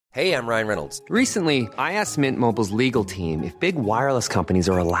Hey, I'm Ryan Reynolds. Recently, I asked Mint Mobile's legal team if big wireless companies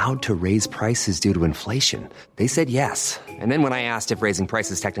are allowed to raise prices due to inflation. They said yes. And then when I asked if raising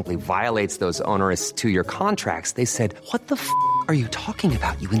prices technically violates those onerous two-year contracts, they said, "What the f*** are you talking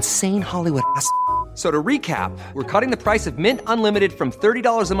about, you insane Hollywood ass?" So to recap, we're cutting the price of Mint Unlimited from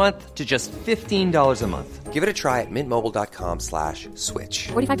 $30 a month to just $15 a month. Give it a try at mintmobile.com/switch.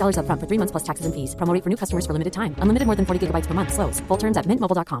 $45 up front for 3 months plus taxes and fees. Promo rate for new customers for limited time. Unlimited more than 40 gigabytes per month. Slows full terms at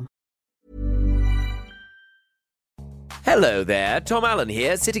mintmobile.com. Hello there, Tom Allen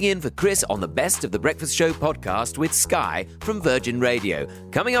here, sitting in for Chris on the Best of the Breakfast Show podcast with Sky from Virgin Radio.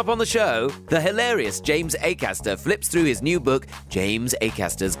 Coming up on the show, the hilarious James Acaster flips through his new book, James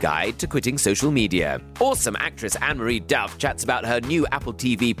Acaster's Guide to Quitting Social Media. Awesome actress Anne-Marie Duff chats about her new Apple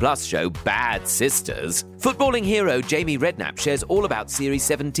TV Plus show, Bad Sisters. Footballing hero Jamie Redknapp shares all about Series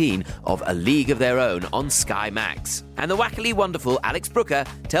 17 of A League of Their Own on Sky Max. And the wackily wonderful Alex Brooker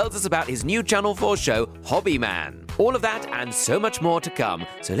tells us about his new Channel 4 show, Hobby Man. All of that and so much more to come.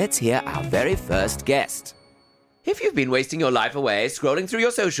 So let's hear our very first guest. If you've been wasting your life away scrolling through your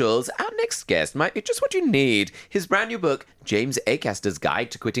socials, our next guest might be just what you need. His brand new book, James Acaster's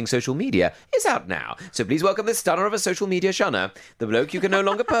Guide to Quitting Social Media, is out now. So please welcome the stunner of a social media shunner, the bloke you can no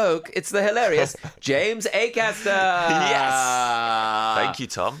longer poke. It's the hilarious James Acaster. Yes. Thank you,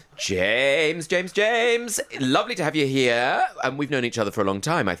 Tom. James. Lovely to have you here. We've known each other for a long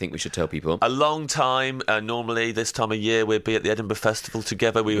time, I think we should tell people. A long time. Normally, this time of year, we'd be at the Edinburgh Festival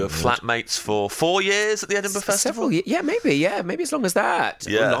together. We were flatmates for 4 years at the Edinburgh Festival. Several years. Yeah, maybe as long as that.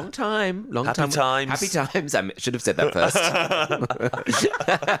 Yeah. A long time. Happy times. Happy times. I should have said that first.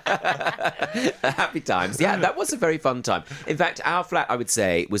 Happy times. Yeah, that was a very fun time. In fact, our flat, I would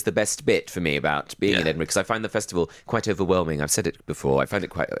say, was the best bit for me about being in Edinburgh, because I find the festival quite overwhelming. I've said it before. I find it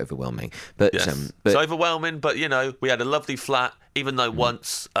quite overwhelming. But, yes. It's overwhelming, but, we had a lovely flat. Even though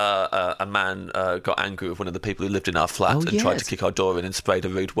once a man got angry with one of the people who lived in our flat and tried to kick our door in and sprayed a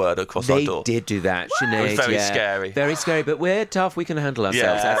rude word across our door. They did do that, Sinead. It was very scary. Very scary, but we're tough. We can handle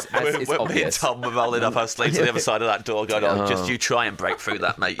ourselves. Me and Tom were rolling up our sleeves to the other side of that door going, just you try and break through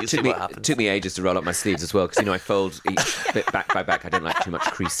that, mate. You see what happens. It took me ages to roll up my sleeves as well, because, I fold each bit back by back. I don't like too much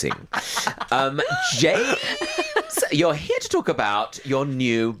creasing. James, you're here to talk about your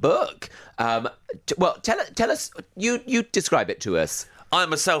new book. Well, tell us. You describe it to us.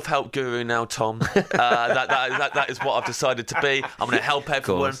 I'm a self-help guru now, Tom. That is what I've decided to be. I'm going to help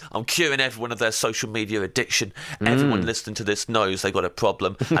everyone. I'm curing everyone of their social media addiction. Everyone listening to this knows they've got a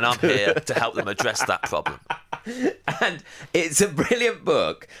problem, and I'm here to help them address that problem. And it's a brilliant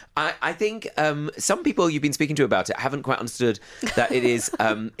book. I think some people you've been speaking to about it haven't quite understood that it is.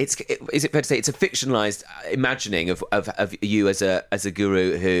 Is it fair to say it's a fictionalized imagining of you as a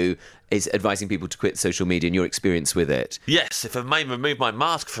guru who is advising people to quit social media and your experience with it? Yes, if I may remove my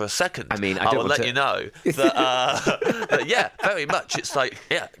mask for a second, I will let you know that, yeah, very much. It's like,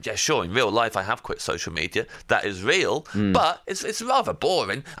 yeah, sure, in real life I have quit social media. That is real, but it's rather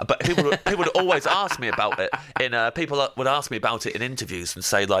boring. But people would always ask me about it. People would ask me about it in interviews and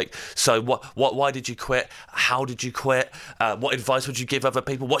say, like, so why did you quit? How did you quit? What advice would you give other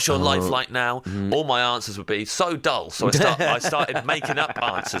people? What's your life like now? All my answers would be so dull. So I started making up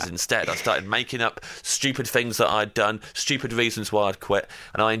answers instead. I started making up stupid things that I'd done, stupid reasons why I'd quit,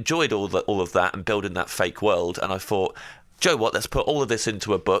 and I enjoyed all of that and building that fake world. And I thought, Joe, let's put all of this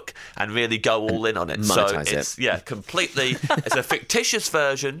into a book and really go all in on it. Monetize it's completely. It's a fictitious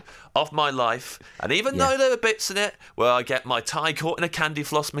version of my life, and even though there are bits in it where I get my tie caught in a candy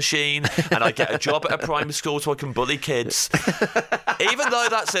floss machine and I get a job at a primary school so I can bully kids, even though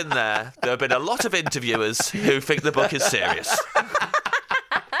that's in there have been a lot of interviewers who think the book is serious.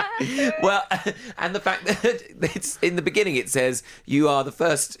 Well, and the fact that it's in the beginning, it says you're the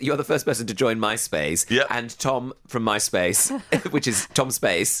first person to join MySpace, and Tom from MySpace, which is Tom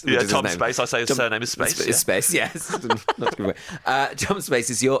Space. Yeah, Tom Space. I say his surname is Space. Space, yes. Not a good way. Tom Space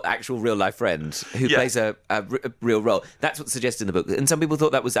is your actual real life friend who plays a real role. That's what's suggested in the book, and some people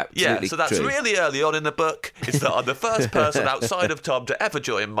thought that was absolutely true. So that's really early on in the book. It's that I'm the first person outside of Tom to ever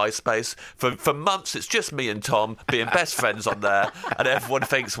join MySpace. For months, it's just me and Tom being best friends on there, and everyone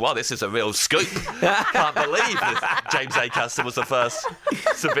thinks, wow, this is a real scoop. Can't believe this. James Acaster was the first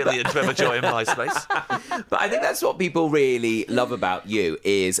civilian to ever join MySpace. But I think that's what people really love about you,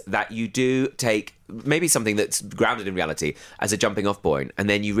 is that you do take maybe something that's grounded in reality as a jumping off point, and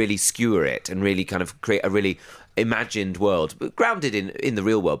then you really skewer it and really kind of create a really imagined world, but grounded in the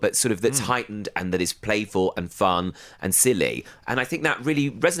real world, but sort of that's heightened and that is playful and fun and silly. And I think that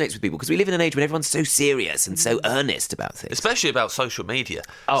really resonates with people because we live in an age when everyone's so serious and so earnest about things. Especially about social media.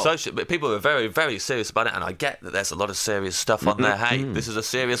 People are very, very serious about it, and I get that there's a lot of serious stuff on there. Hey, this is a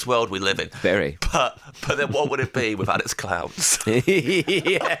serious world we live in. Very. But then what would it be without its clowns?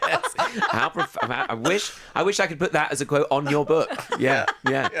 Yes. I wish I could put that as a quote on your book. Yeah.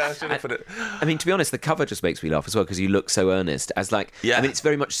 Yeah, I should have put it. I mean, to be honest, the cover just makes me laugh as well because you look so earnest. I mean, it's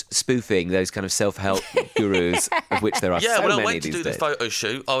very much spoofing those kind of self-help gurus, of which there are so many these days. Yeah, when I went to do the photo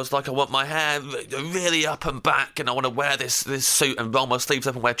shoot, I was like, I want my hair really up and back, and I want to wear this suit and roll my sleeves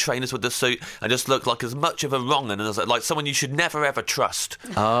up and wear trainers with the suit and just look like as much of a wrong and like someone you should never ever trust.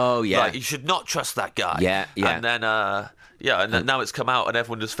 Oh, yeah. Like, you should not trust that guy. Yeah. And then, now it's come out and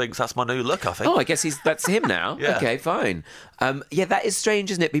everyone just thinks that's my new look, I think. Oh, I guess that's him now. Yeah. Okay, fine. That is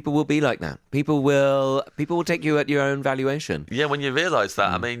strange, isn't it? People will be like that. People will take you at your own valuation. Yeah, when you realise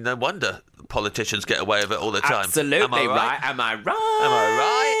that, I mean, no wonder politicians get away with it all the time. Absolutely right. Am I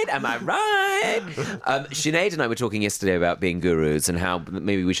right? Sinead and I were talking yesterday about being gurus and how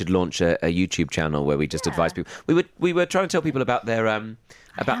maybe we should launch a YouTube channel where we just advise people. We were trying to tell people about their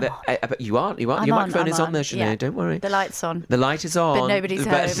you are. Your microphone is on there, Sinead. Yeah. Don't worry. The light's on. The light is on. But nobody's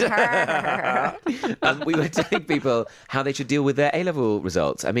home. We were telling people how they should deal with their A-level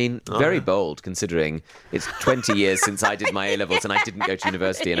results. I mean, very bold considering it's 20 years since I did my A-levels and I didn't go to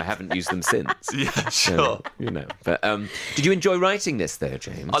university and I haven't used them since. Yeah, sure. So, But did you enjoy writing this though,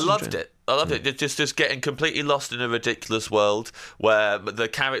 James? I loved it. Just getting completely lost in a ridiculous world where the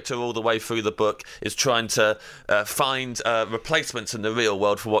character all the way through the book is trying to find replacements in the real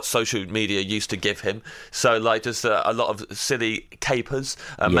world for what social media used to give him. So, like, just a lot of silly capers,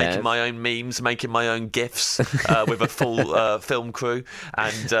 making my own memes, making my own GIFs with a full film crew,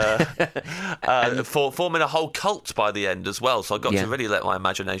 and forming a whole cult by the end as well. So I got to really let my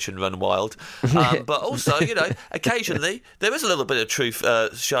imagination run wild. But also, occasionally there is a little bit of truth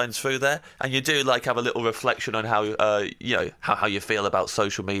shines through there. And you do have a little reflection on how how you feel about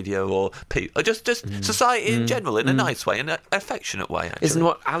social media or just society in general in a nice way, in an affectionate way. Actually, isn't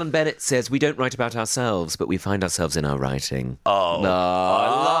what Alan Bennett says? We don't write about ourselves, but we find ourselves in our writing. Oh, I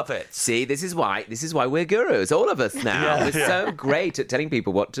love it. See, this is why we're gurus, all of us now. We're so great at telling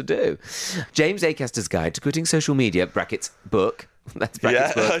people what to do. James Acaster's Guide to Quitting Social Media (book). That's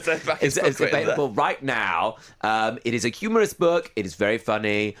Brackett's book. It's available right now. It is a humorous book. It is very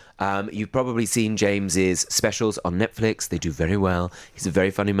funny. You've probably seen James's specials on Netflix. They do very well. He's a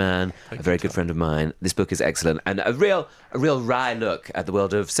very funny man, a very good friend of mine. This book is excellent and a real wry look at the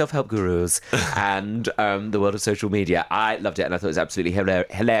world of self-help gurus and the world of social media. I loved it and I thought it was absolutely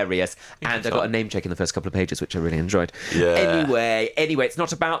hilarious. And I got a name check in the first couple of pages, which I really enjoyed. Yeah. Anyway, it's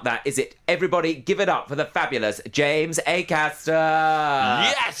not about that, is it? Everybody, give it up for the fabulous James Acaster.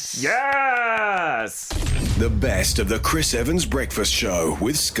 Yes! Yes! The best of the Chris Evans Breakfast Show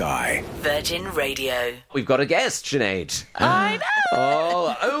with Sky. Virgin Radio. We've got a guest, Sinead. I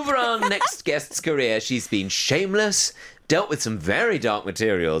know! Over our next guest's career, she's been shameless, dealt with some very dark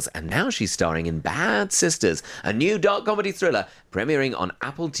materials, and now she's starring in Bad Sisters, a new dark comedy thriller premiering on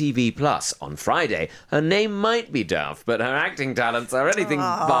Apple TV Plus on Friday. Her name might be Duff, but her acting talents are anything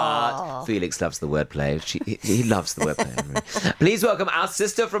but. Felix loves the wordplay. He loves the wordplay. Please welcome our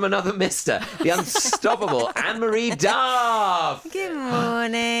sister from another mister, the unstoppable Anne-Marie Duff. Good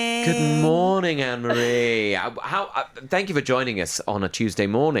morning. Good morning, Anne-Marie. Thank you for joining us on a Tuesday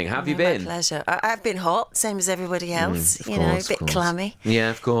morning. How have you been? My pleasure. I've been hot, same as everybody else. A bit clammy. Yeah,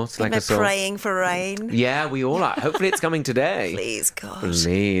 of course. Like us all. Praying for rain. Yeah, we all are. Hopefully it's coming today. Please, God.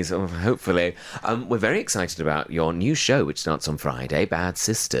 Please, hopefully. We're very excited about your new show, which starts on Friday, Bad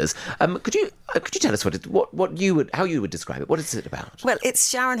Sisters. Could you tell us how you would describe it? What is it about? Well, it's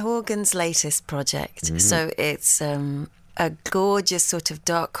Sharon Horgan's latest project. Mm-hmm. So it's a gorgeous sort of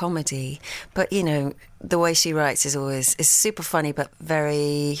dark comedy, but the way she writes is super funny, but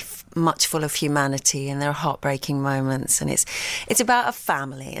very much full of humanity, and there are heartbreaking moments. And it's about a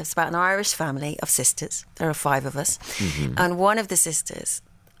family. It's about an Irish family of sisters. There are 5 of us, and one of the sisters,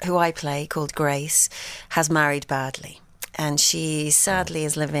 who I play, called Grace, has married badly, and she sadly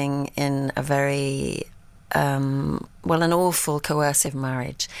is living in a very an awful coercive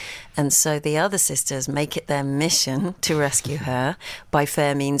marriage. And so the other sisters make it their mission to rescue her by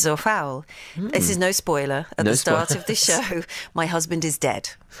fair means or foul. This is no spoiler. At the start of the show, my husband is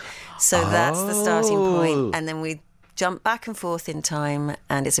dead. So that's the starting point. And then we jump back and forth in time,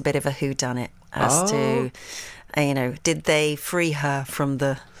 and it's a bit of a whodunit as to, did they free her from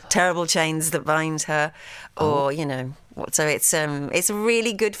the terrible chains that bind her, or So it's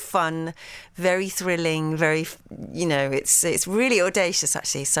really good fun, very thrilling, very it's really audacious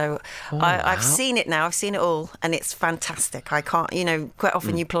actually. So I've seen it now. I've seen it all, and it's fantastic. I can't quite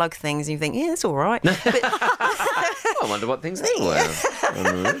often you plug things and you think it's all right. But I wonder what things they were.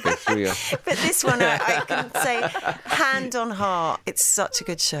 But this one I can say hand on heart, it's such a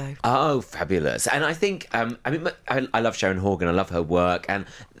good show. Oh, fabulous. And I think I love Sharon Horgan. I love her work, and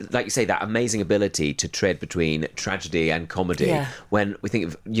like you say, that amazing ability to tread between tragedy and comedy. Yeah. When we think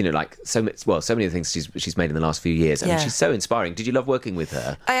of so many of the things she's made in the last few years. I mean, she's so inspiring. Did you love working with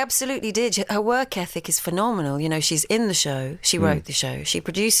her? I absolutely did. Her work ethic is phenomenal. She's in the show, she wrote the show, she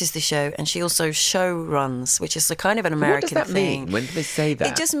produces the show, and she also show runs, which is a kind of an American thing. What does that mean? When do they say that?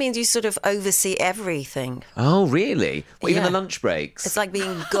 It just means you sort of oversee everything. Oh, really? Well, even the lunch breaks? It's like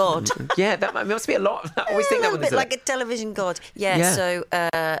being God. Yeah, that must be a lot. I always think that a bit like a television God. Yeah. So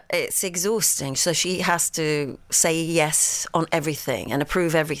it's exhausting. So she has to say yes on everything and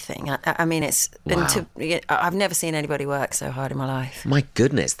approve everything. I mean, it's I've never seen anybody work so hard in my life. My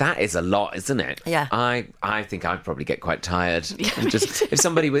goodness, that is a lot, isn't it? Yeah. I think I'd probably get quite tired. Just if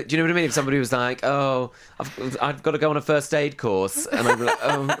somebody, do you know what I mean? If somebody was like, "Oh, I've got to go on a first aid course," and I'd be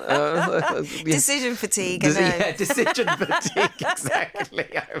like, decision fatigue. Decision fatigue. Exactly.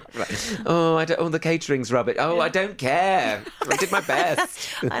 The catering's rubbish. I don't care. I did my best.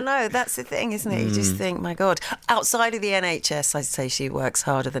 I know, that's the thing, isn't it? You just think, my God. Outside of the NHS, I'd say she works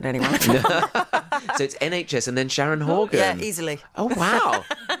harder than anyone. So it's NHS and then Sharon Horgan. Yeah, easily. Oh, wow.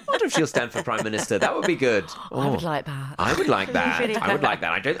 I wonder if she'll stand for Prime Minister. That would be good. I would like that. I would like that. Really I would like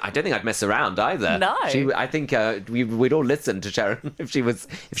that. I don't think I'd mess around either. No. I think we'd all listen to Sharon if she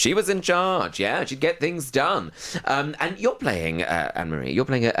was in charge. Yeah, she'd get things done. And you're playing Anne-Marie. You're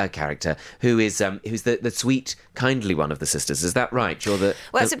playing a character who's the sweet, kindly one of the sisters. Is that right?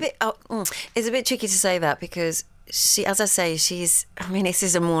 It's a bit tricky to say that because she, as I say, this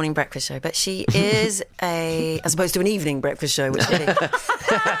is a morning breakfast show, but she is as opposed to an evening breakfast show, which it is.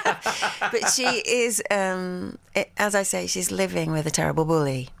 But she is, as I say, she's living with a terrible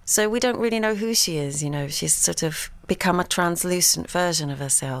bully. So we don't really know who she is, she's sort of become a translucent version of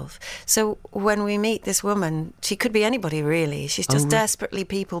herself. So when we meet this woman, she could be anybody really. She's just desperately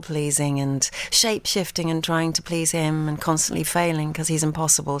people-pleasing and shape-shifting and trying to please him and constantly failing because he's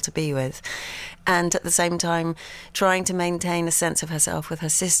impossible to be with. And at the same time, trying to maintain a sense of herself with her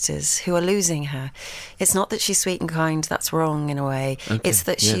sisters who are losing her. It's not that she's sweet and kind, that's wrong in a way. Okay, it's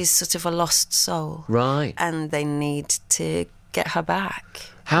that she's sort of a lost soul. Right. And they need to get her back.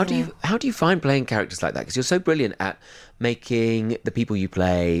 How do you find playing characters like that? Because you're so brilliant at making the people you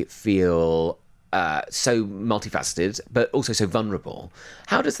play feel so multifaceted, but also so vulnerable.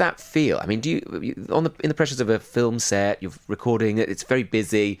 How does that feel? I mean, in the pressures of a film set, you're recording it, it's very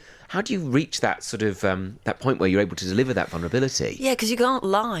busy. How do you reach that sort of that point where you're able to deliver that vulnerability? Yeah, because you can't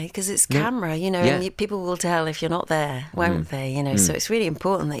lie, because it's camera, and people will tell if you're not there, won't they? So it's really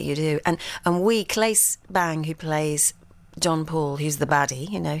important that you do. And Clace Bang, who plays John Paul, who's the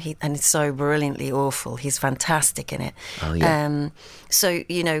baddie, and it's so brilliantly awful. He's fantastic in it. Oh, yeah. So,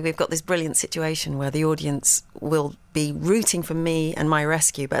 we've got this brilliant situation where the audience will be rooting for me and my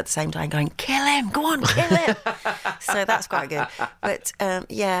rescue, but at the same time going, kill him, go on, kill him. So that's quite good. But,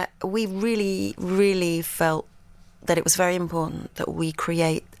 we really, really felt that it was very important that we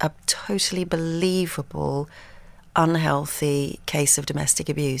create a totally believable, unhealthy case of domestic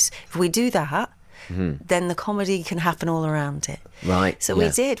abuse. If we do that, then the comedy can happen all around it. Right. So we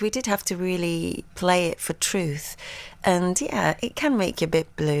did have to really play it for truth. And it can make you a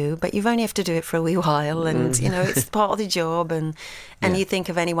bit blue, but you only have to do it for a wee while, and it's part of the job. And you think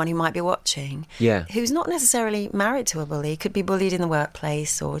of anyone who might be watching, who's not necessarily married to a bully, could be bullied in the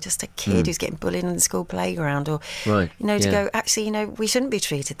workplace, or just a kid who's getting bullied in the school playground, or to go, actually, we shouldn't be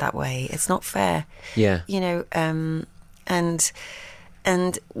treated that way. It's not fair. Yeah.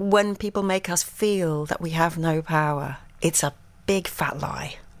 And when people make us feel that we have no power, it's a big fat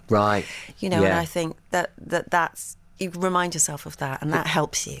lie. Right. And I think that's you remind yourself of that, and that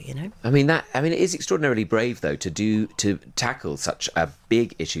helps you. I mean, it is extraordinarily brave, though, to tackle such a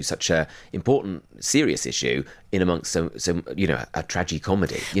big issue, such a important, serious issue in amongst some a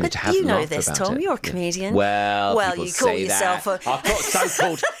tragicomedy. But to have this, Tom. You're a comedian. Well, you call yourself I've got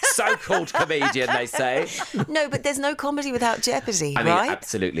so-called comedian, they say. No, but there's no comedy without jeopody, I mean, right?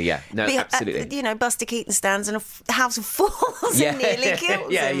 absolutely, yeah. No, absolutely. Buster Keaton stands in a house of fools and nearly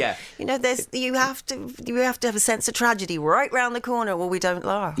kills him. Yeah. You have to have a sense of tragedy right round the corner, or we don't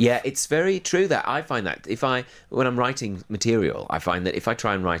laugh. Yeah, it's very true that I find that when I'm writing material, I find that if I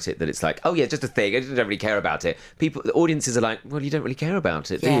try and write it that it's like, oh yeah, just a thing, I don't really care about it, the audiences are like, well, you don't really care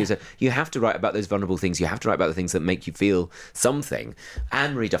about it, do you? So you have to write about those vulnerable things. You have to write about the things that make you feel something.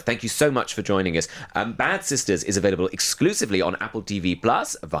 Anne-Marie Duff, thank you so much for joining us. Bad Sisters is available exclusively on Apple TV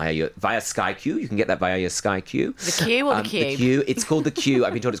Plus via Sky Q. You can get that via your Sky Q. The Q or the Cube? The Q. It's called the Q.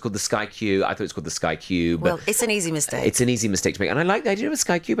 I've been told it's called the Sky Q. I thought it's called the Sky Cube. Well, it's an easy mistake. It's an easy mistake to make. And I like the idea of a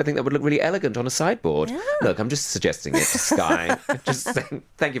Sky Cube. I think that would look really elegant on a sideboard. Yeah. Look, I'm just suggesting it to Sky. Just saying,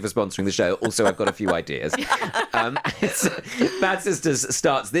 thank you for sponsoring the show. Also, I've got a few ideas. Bad Sisters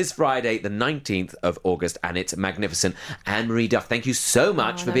starts this Friday, the 19th of August, and it's magnificent. Anne-Marie Duff, thank you so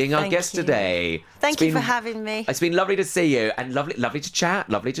much for being our guest today. Thank you for having me. It's been lovely to see you, and lovely to chat.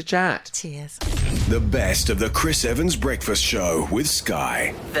 Lovely to chat. Cheers. The best of the Chris Evans Breakfast Show with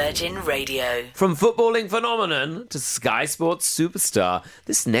Sky. Virgin Radio. From footballing phenomenon to Sky Sports superstar,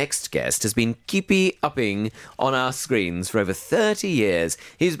 this next guest has been keepy-upping on our screens for over 30 years.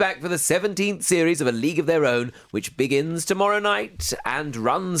 He's back for the 17th series of A League of Their Own, which begins tomorrow night and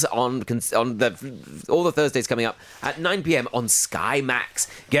runs on all the Thursdays coming up at 9 p.m. on Sky Max.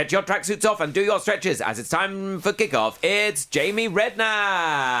 Get your tracksuits off and do your stretches as it's time for kickoff. It's Jamie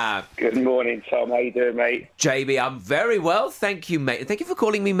Redknapp. Good morning, Tom. How you doing, mate? Jamie, I'm very well, thank you, mate. Thank you for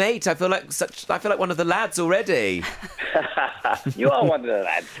calling me mate. I feel like one of the lads already. You are one of the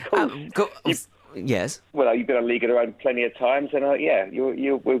lads. Cool. Yes. Well, you've been on League of Their Own plenty of times, and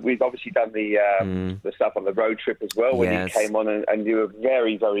we've obviously done the stuff on the road trip as well when you came on, and you were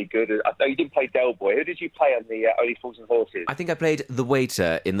very, very good. I know you didn't play Del Boy. Who did you play on the Only Fools and Horses? I think I played the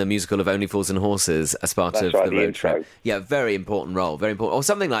waiter in the musical of Only Fools and Horses as part of the road trip. Yeah, very important role, very important, or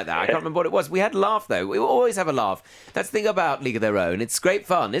something like that. I can't remember what it was. We had a laugh though. We always have a laugh. That's the thing about League of Their Own. It's great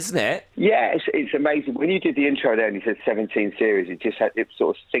fun, isn't it? Yeah, it's amazing. When you did the intro there and you said 17 series, it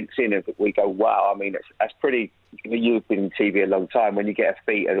sort of sinks in, and we go, wow. I mean, that's pretty. You've been in TV a long time. When you get a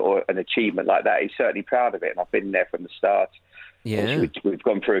feat or an achievement like that, he's certainly proud of it. And I've been there from the start. Yeah, we've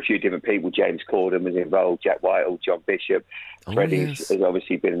gone through a few different people. James Corden was involved. Jack Whitehall, John Bishop. Freddie has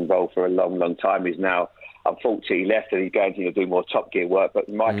obviously been involved for a long, long time. He's now, unfortunately, left and he's going to do more Top Gear work. But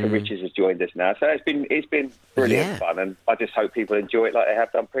Micah Richards has joined us now, so it's been brilliant fun, and I just hope people enjoy it like they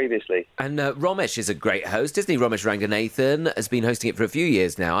have done previously. And Romesh is a great host, isn't he? Romesh Ranganathan has been hosting it for a few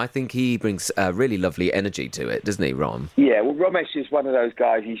years now. I think he brings really lovely energy to it, doesn't he, Rom? Yeah, well, Romesh is one of those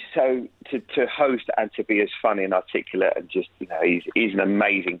guys. He's so to host and to be as funny and articulate, and just he's an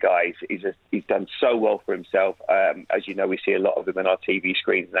amazing guy. He's done so well for himself. As you know, we see a lot of him on our TV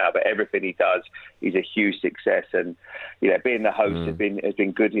screens now, but everything he does, he's a huge success. And being the host has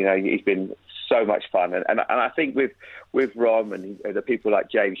been good. He's been so much fun, and I think with Rom and the people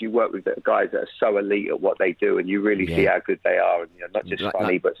like James, you work with the guys that are so elite at what they do, and you really see how good they are, and not just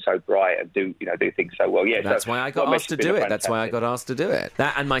funny but so bright and do things so well. Yeah, that's why I got asked to do it. That's why I got asked to do it.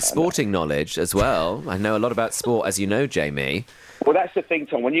 That and my sporting knowledge as well. I know a lot about sport, as you know, Jamie. Well, that's the thing,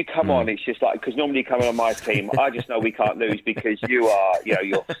 Tom. When you come on, it's just like, because normally you come on my team, I just know we can't lose because you are,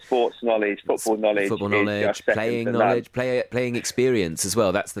 your sports knowledge, football knowledge, playing knowledge, playing experience as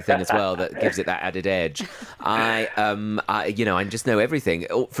well. That's the thing as well that gives it that added edge. I just know everything.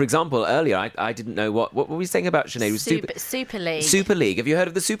 For example, earlier I didn't know what were we saying about Sinead? Super League. Super League. Have you heard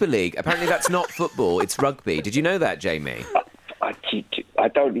of the Super League? Apparently, that's not football; it's rugby. Did you know that, Jamie? I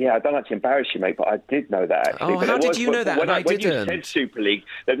don't like to embarrass you, mate, but I did know that, actually. Oh, how did you know that? When I didn't. You said Super League,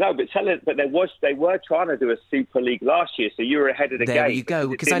 they were trying to do a Super League last year, so you were ahead of the game. There you go,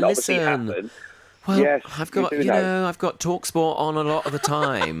 because I listen. Well, yes, I've got TalkSport on a lot of the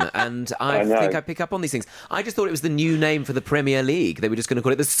time, and I think I pick up on these things. I just thought it was the new name for the Premier League. They were just going to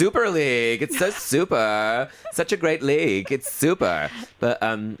call it the Super League. It's so super. Such a great league. It's super. But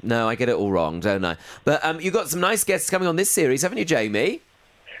no, I get it all wrong, don't I? But you've got some nice guests coming on this series, haven't you, Jamie?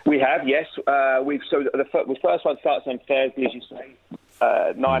 We have, yes. The first one starts on Thursday, as you say.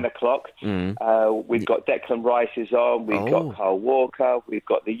 9 o'clock. We've got Declan Rice is on. We've got Carl Walker. We've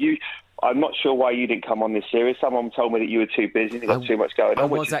got the I'm not sure why you didn't come on this series. Someone told me that you were too busy and you got too much going on. I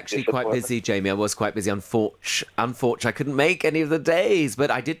was actually quite busy, Jamie. I was quite busy. Unfortunately, I couldn't make any of the days,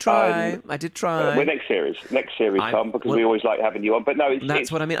 but I did try. Well, next series, Tom, because we always like having you on. But no,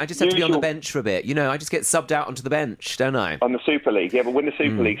 that's what I mean. I just have to be on the bench for a bit. I just get subbed out onto the bench, don't I? On the Super League, yeah. But when the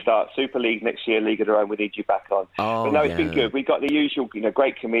Super League starts, Super League next year, League of Their Own, we need you back on. Oh, but no, it's been good. We got the usual,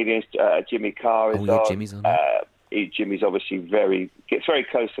 great comedians. Jimmy Carr is on. Jimmy's on. Jimmy's obviously gets very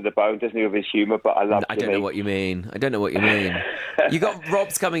close to the bone, doesn't he, with his humour, but I love Jimmy. I don't know what you mean. You got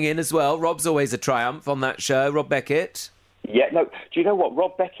Rob's coming in as well. Rob's always a triumph on that show. Rob Beckett. Yeah, no. Do you know what?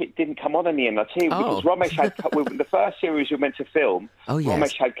 Rob Beckett didn't come on in the end. I tell you, because Ramesh had the first series we were meant to film.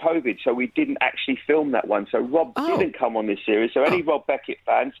 Ramesh had COVID, so we didn't actually film that one. So Rob didn't come on this series. So any Rob Beckett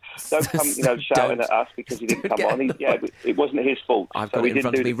fans, don't come, shouting at us because he didn't come on. It wasn't his fault. I've got it in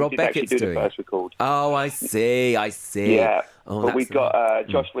front of me. Rob Beckett's doing the first record. Oh, I see. Yeah. But we've got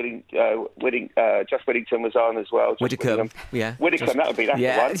Josh Whittington was on as well. Whitcomb. Whitcomb, that would be the one.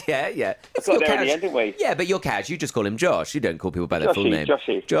 Yeah. It's got there in the end, didn't we? Yeah, but you're Cash. You just call him Josh. You don't call people by their full name.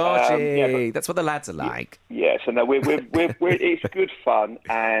 Joshy. That's what the lads are like. Yeah, so no, we're it's good fun,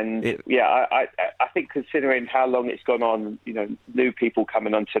 and I think considering how long it's gone on, new people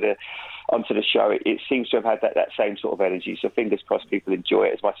coming onto the show, it seems to have had that same sort of energy. So fingers crossed people enjoy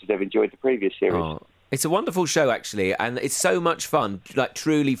it as much as they've enjoyed the previous series. It's a wonderful show, actually, and it's so much fun, like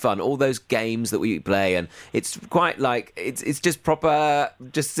truly fun. All those games that we play, and it's quite like it's just proper,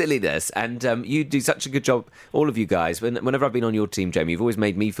 just silliness. And you do such a good job, all of you guys. Whenever I've been on your team, Jamie, you've always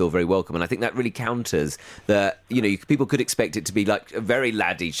made me feel very welcome, and I think that really counters that. People could expect it to be like a very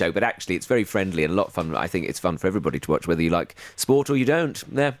laddie show, but actually it's very friendly and a lot of fun. I think it's fun for everybody to watch, whether you like sport or you don't.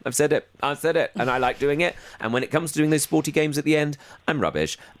 There, I've said it, and I like doing it. And when it comes to doing those sporty games at the end, I'm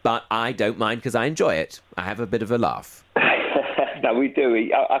rubbish, but I don't mind because I enjoy it. I have a bit of a laugh. No, we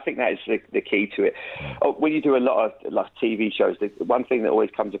do. I think that is the key to it. When you do a lot of TV shows, the one thing that always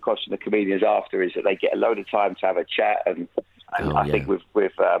comes across from the comedians after is that they get a load of time to have a chat. And I think with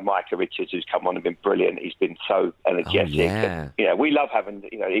Micah Richards, who's come on and been brilliant, he's been so energetic. And, we love having,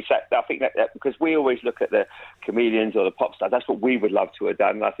 I think that because we always look at the comedians or the pop stars, that's what we would love to have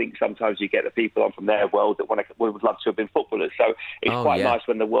done. And I think sometimes you get the people on from their world that would love to have been footballers. So it's quite nice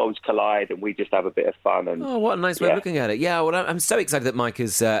when the worlds collide and we just have a bit of fun. And what a nice way of looking at it. Yeah, well, I'm so excited that Mike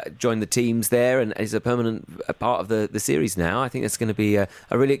has joined the teams there and is a permanent part of the series now. I think it's going to be a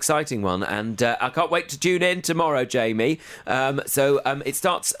really exciting one. And I can't wait to tune in tomorrow, Jamie. It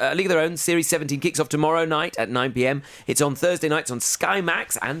starts, League of Their Own, Series 17 kicks off tomorrow night at 9 p.m. It's on Thursday nights on Sky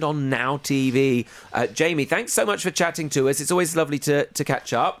Max and on Now TV. Jamie, thanks so much for chatting to us. It's always lovely to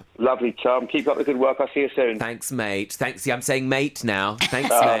catch up. Lovely, Tom. Keep up the good work. I'll see you soon. Thanks, mate. Thanks. I'm saying mate now. Thanks,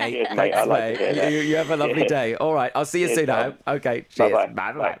 mate. Cheers, mate. Thanks, like mate. You have a lovely day. All right. I'll see you soon, I hope. Okay. Cheers.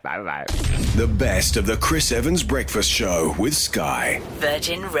 Bye-bye. Bye-bye. The best of the Chris Evans Breakfast Show with Sky.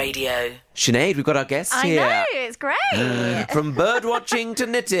 Virgin Radio. Sinead, we've got our guests here. I know, it's great. From bird watching to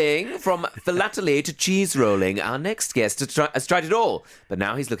knitting, from philately to cheese rolling, our next guest has tried it all. But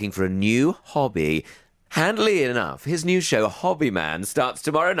now he's looking for a new hobby. Handily enough, his new show, Hobby Man, starts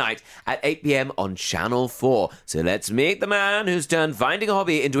tomorrow night at 8 p.m. on Channel 4. So let's meet the man who's turned finding a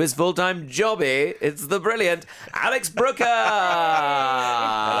hobby into his full-time jobby. It's the brilliant Alex Brooker.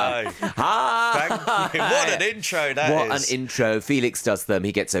 Hello. Hi. Thank you. What an intro that is. What an intro. Felix does them.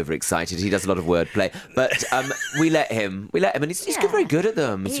 He gets overexcited. He does a lot of wordplay. But we let him, and he's very good at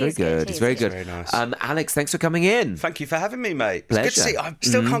them. It's very good. He's very good. Very nice. Alex, thanks for coming in. Thank you for having me, mate. Pleasure. It's good to see you. I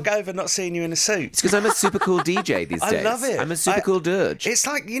still can't get over not seeing you in a suit. It's because I'm a super cool DJ these days. I love it. I'm a super cool dirge. It's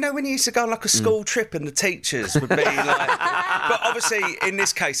like, when you used to go on like a school trip and the teachers would be like... But obviously, in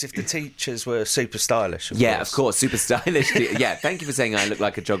this case, if the teachers were super stylish, of course, super stylish. Yeah, thank you for saying I look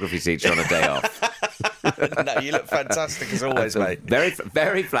like a geography teacher on a day off. No, you look fantastic as always, mate. Very,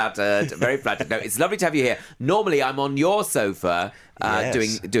 very flattered. Very flattered. No, it's lovely to have you here. Normally, I'm on your sofa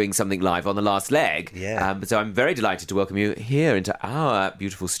doing something live on the last leg. Yeah. So I'm very delighted to welcome you here into our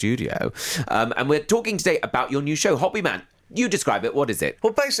beautiful studio. And we're talking today about your new show, Hobby Man. You describe it. What is it?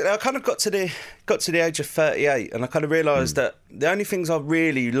 Well, basically, I kind of got to the age of 38, and I kind of realised that the only things I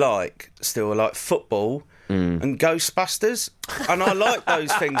really like still are like football and Ghostbusters, and I liked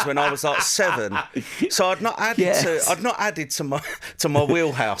those things when I was like 7. So I'd not added to my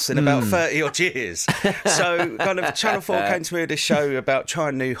wheelhouse in about 30 odd years. So kind of Channel 4 came to me with this show about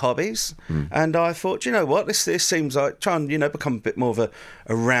trying new hobbies, and I thought, you know what, this seems like trying become a bit more of a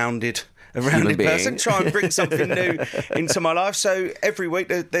rounded person, try and bring something new into my life. So every week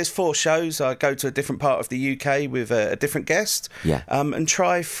there's 4 shows. I go to a different part of the UK with a different guest, and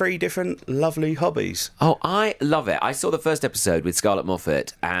try 3 different lovely hobbies. Oh, I love it. I saw the first episode with Scarlett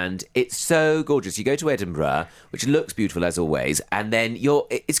Moffat, and it's so gorgeous. You go to Edinburgh, which looks beautiful as always, and then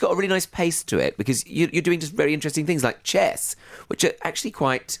it's got a really nice pace to it because you're doing just very interesting things like chess, which are actually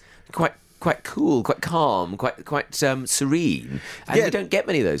quite cool, quite calm, quite serene. And you don't get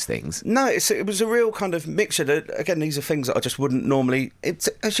many of those things. No, it was a real kind of mixture. Again, these are things that I just wouldn't normally...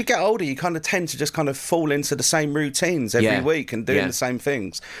 As you get older, you kind of tend to just kind of fall into the same routines every week and doing the same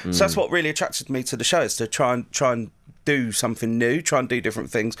things. So that's what really attracted me to the show, is to try and do something new, try and do different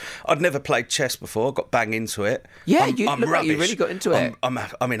things. I'd never played chess before, got bang into it. Yeah, you look like you really got into it.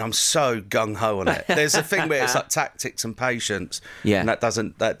 I'm so gung-ho on it. There's a thing where it's like tactics and patience, and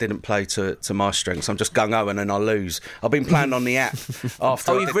that didn't play to my strengths. I'm just gung-ho and then I lose. I've been playing on the app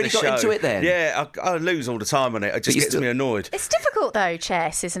after you've really got into it then? Yeah, I lose all the time on it. It just gets me annoyed. It's difficult though,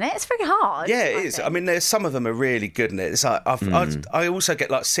 chess, isn't it? It's very hard. Yeah, it is. I mean, there's some of them are really good in it. It's like I also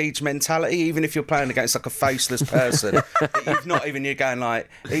get like siege mentality, even if you're playing against like a faceless person. You're going like,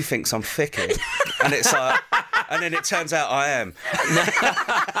 he thinks I'm thicky, and it's like, and then it turns out I am.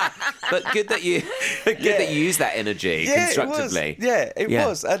 But good that you use that energy constructively. It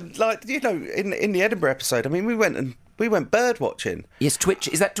was, and like in the Edinburgh episode, I mean, we went bird watching. Yes,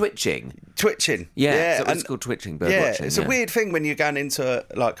 is that twitching? Twitching. Yeah. So it's called twitching, bird watching. It's a weird thing when you're going into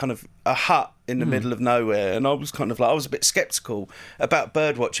like kind of a hut in the middle of nowhere, and I was a bit sceptical about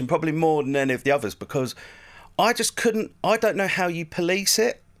bird watching, probably more than any of the others, because I just couldn't. I don't know how you police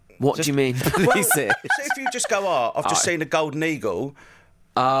it. What do you mean police it? So if you just go, I've just seen a golden eagle.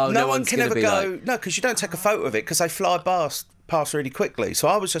 Oh, no one can ever go. No, because you don't take a photo of it because they fly past really quickly. So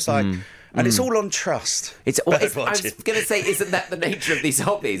I was just like. And it's all on trust. I was going to say, isn't that the nature of these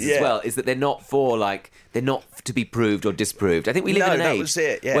hobbies as well? Is that they're not to be proved or disproved. I think we live in an age. that was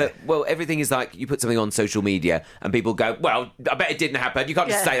it, yeah. Where everything is like, you put something on social media and people go, well, I bet it didn't happen. You can't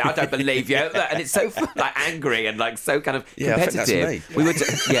just say that. I don't believe you. And it's so like angry and like so kind of competitive. I think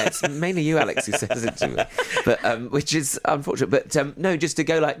that's me. It's mainly you, Alex, who says it to me. But which is unfortunate. But no, just to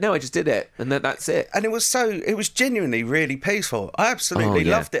go like, no, I just did it, and that's it. And it was genuinely really peaceful. I absolutely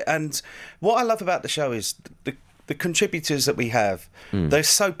loved it. And what I love about the show is the contributors that we have, they're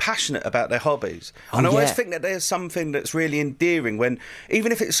so passionate about their hobbies. And I always think that there's something that's really endearing when,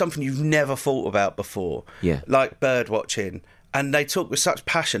 even if it's something you've never thought about before, like bird watching, and they talk with such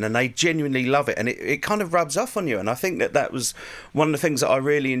passion and they genuinely love it, and it kind of rubs off on you. And I think that was one of the things that I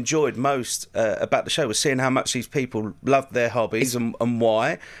really enjoyed most about the show, was seeing how much these people loved their hobbies and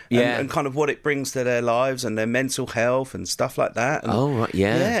why, and kind of what it brings to their lives and their mental health and stuff like that. And,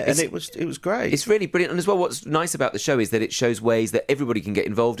 and it was great. It's really brilliant. And as well, what's nice about the show is that it shows ways that everybody can get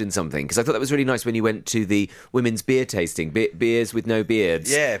involved in something, because I thought that was really nice when you went to the women's beer tasting, beers with no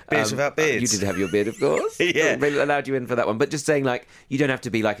beards. Yeah, beers without beards. You did have your beard, of course. They allowed you in for that one. But just saying, like, you don't have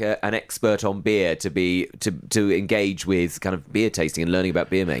to be like an expert on beer to engage with kind of beer tasting and learning about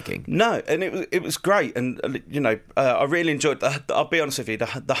beer making. No, and it was great, and I really enjoyed. I'll be honest with you,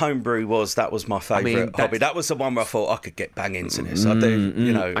 the homebrew was my favourite hobby. That was the one where I thought I could get bang into this. I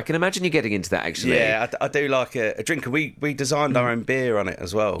do, I can imagine you getting into that actually. Yeah, I do like a drink, and we designed our own beer on it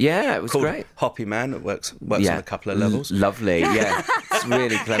as well. Yeah, it was called great. Hoppy Man. It works on a couple of levels. Lovely, yeah. It's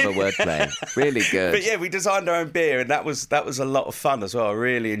really clever wordplay. Really good. But yeah, we designed our own beer, and that was a lot of fun as well. I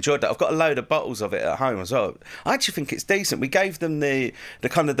really enjoyed that. I've got a load of bottles of it at home as well. I actually think it's decent. We gave them the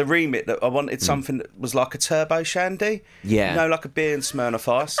kind of the remit that I wanted something that was like a turbo shandy. Yeah. Like a beer and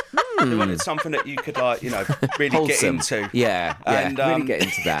Smirnoff Ice. We wanted something that you could really Wholesome. get into. Yeah, and really get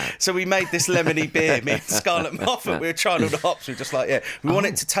into that. So we made this lemony beer, me and Scarlett Moffat. We were trying all the hops. We were just like, we want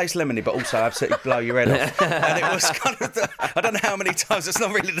it to taste lemony, but also absolutely blow your head off. And it was kind of, I don't know how many times, it's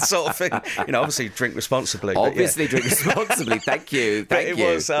not really the sort of thing, obviously drink responsibly. Obviously drink responsibly, thank you. It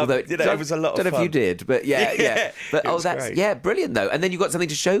was, Although, it was a lot of fun. I don't know if you did, but yeah. But that's great. Brilliant though. And then you've got something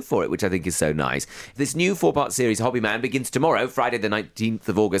to show for it, which I think is so nice. This new 4-part series, Hobby Man, begins tomorrow, Friday the 19th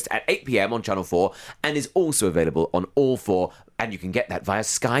of August at 8 p.m. on Channel 4, and is also available on all 4. And you can get that via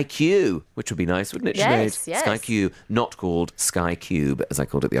Sky Q, which would be nice, wouldn't it, Sinead? Yes. Sky Q, not called Sky Cube, as I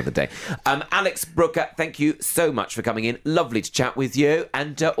called it the other day. Alex Brooker, thank you so much for coming in. Lovely to chat with you,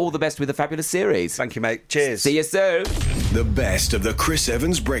 and all the best with the fabulous series. Thank you, mate. Cheers. See you soon. The best of the Chris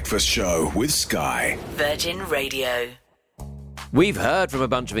Evans Breakfast Show with Sky. Virgin Radio. We've heard from a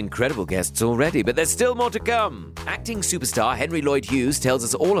bunch of incredible guests already, but there's still more to come. Acting superstar Henry Lloyd Hughes tells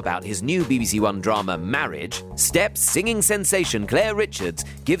us all about his new BBC One drama, Marriage. Steps singing sensation Claire Richards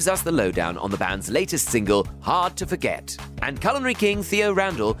gives us the lowdown on the band's latest single, Hard to Forget. And culinary king Theo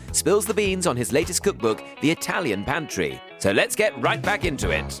Randall spills the beans on his latest cookbook, The Italian Pantry. So let's get right back into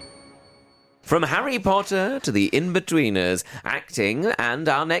it. From Harry Potter to the In-Betweeners, acting and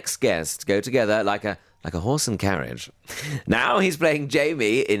our next guest go together like a horse and carriage. Now he's playing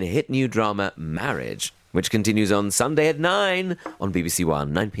Jamie in hit new drama Marriage, which continues on Sunday at 9 on BBC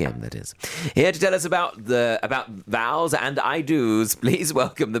One, 9 p.m. that is. Here to tell us about vows and I-dos, please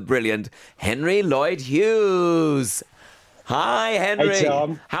welcome the brilliant Henry Lloyd Hughes. Hi, Henry. Hey,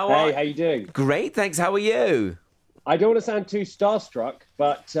 Tom. How you doing? Great, thanks. How are you? I don't want to sound too starstruck,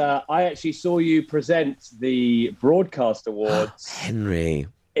 but I actually saw you present the Broadcast Awards. Henry.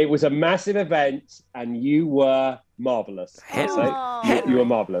 It was a massive event, and you were marvellous. You were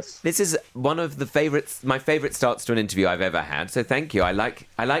marvellous. This is one of my favourite starts to an interview I've ever had. So thank you. I like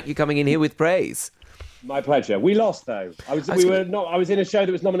you coming in here with praise. My pleasure. We lost, though. I was in a show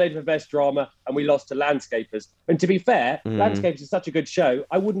that was nominated for Best Drama, and we lost to Landscapers. And to be fair, Landscapers is such a good show,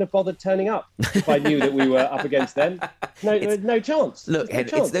 I wouldn't have bothered turning up if I knew that we were up against them. No chance. Look,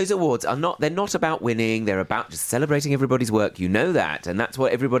 those awards they're not about winning, they're about just celebrating everybody's work. You know that, and that's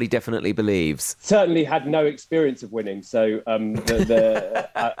what everybody definitely believes. Certainly had no experience of winning, so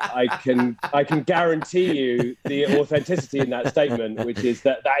I can guarantee you the authenticity in that statement, which is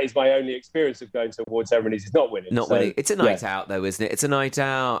that is my only experience of going to awards ceremonies is not winning. Winning. It's a night out, though, isn't it? It's a night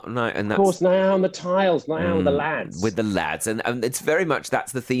out. And that's... Of course, night out on the tiles, night out with the lads. With the lads. And it's very much,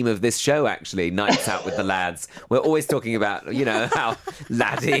 that's the theme of this show, actually, nights out with the lads. We're always talking about, how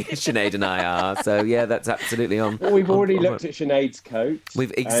laddie Sinead and I are. So, yeah, that's absolutely on. Well, we've already looked at Sinead's coat.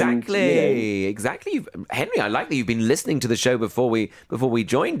 Exactly. Henry, I like that you've been listening to the show before we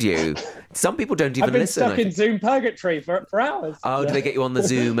joined you. Some people don't even listen. I've been stuck in Zoom purgatory for hours. Oh, do they get you on the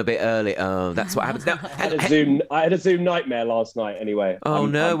Zoom a bit early? Oh, that's what happens. Now, I had a Zoom nightmare last night. Anyway. Oh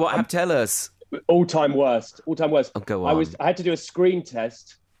no! What happened? Tell us. All-time worst. Oh, go on. I had to do a screen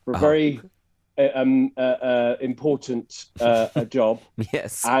test for a very important job.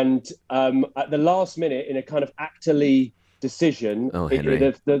 Yes. And at the last minute, in a kind of actorly decision,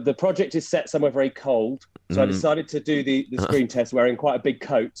 the project is set somewhere very cold. So I decided to do the screen test wearing quite a big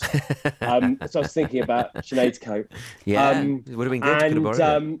coat. So I was thinking about Sinead's coat. Yeah, it would have been good. Could have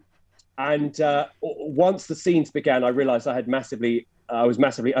borrowed it. And once the scenes began, I realised I was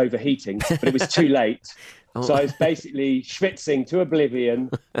massively overheating, but it was too late. So I was basically schwitzing to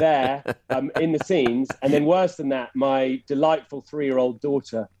oblivion there in the scenes. And then worse than that, my delightful 3-year-old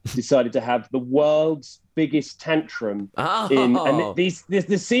daughter decided to have the world's biggest tantrum. And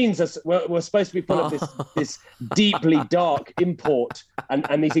the scenes were supposed to be full of this deeply dark import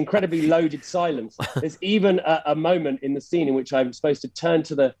and these incredibly loaded silence. There's even a moment in the scene in which I'm supposed to turn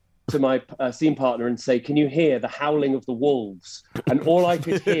to my scene partner and say, "Can you hear the howling of the wolves?" And all I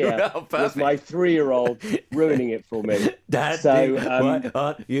could hear was my 3-year-old ruining it for me. Daddy, why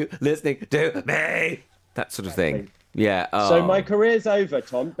aren't you listening to me? That sort of thing. Yeah. Oh. So my career's over,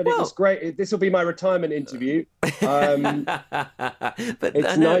 Tom, but it was great. This will be my return interview. But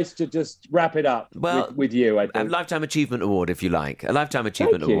it's nice to just wrap it up with you, I think. A Lifetime Achievement Award, if you like. A Lifetime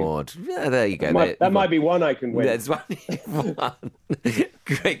Achievement Award. Yeah, there you go. That might be one I can win. There's one.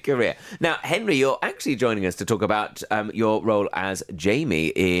 Great career. Now, Henry, you're actually joining us to talk about your role as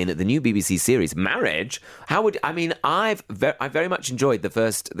Jamie in the new BBC series Marriage. I've very much enjoyed the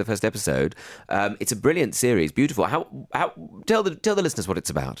first episode. It's a brilliant series, beautiful. Tell the listeners what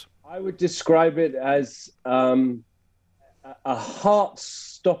it's about. I would describe it as a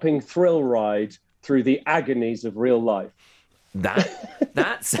heart-stopping thrill ride through the agonies of real life. That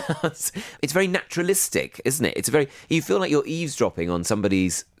sounds. It's very naturalistic, isn't it? You feel like you're eavesdropping on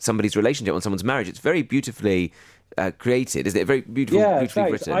somebody's relationship, on someone's marriage. It's very beautifully created, isn't it? Very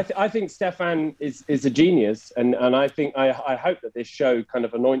beautifully written. I think Stefan is a genius, and I think I hope that this show kind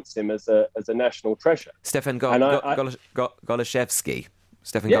of anoints him as a national treasure. Stefan Golashevsky.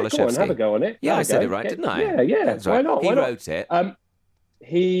 Stefan Golashevsky. Go on, have a go on it. Yeah, I said it right, didn't I? Yeah. That's right. Why not? He wrote it.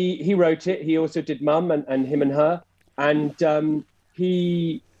 He wrote it. He also did Mum and Him and Her, and I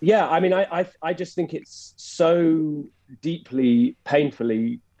just think it's so deeply,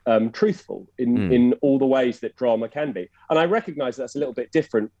 painfully truthful in all the ways that drama can be. And I recognise that's a little bit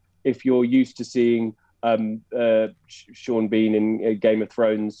different if you're used to seeing Sean Bean in Game of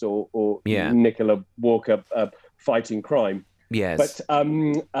Thrones or Nicola Walker fighting crime. Yes. But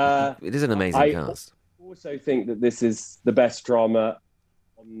it is an amazing cast. I also think that this is the best drama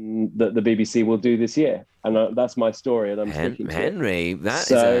that the BBC will do this year. And that's my story, and I'm sticking to Henry, that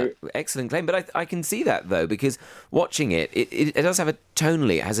is an excellent claim. But I can see that, though, because watching it does have it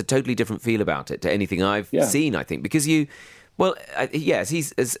has a totally different feel about it to anything I've seen, I think. Because yes,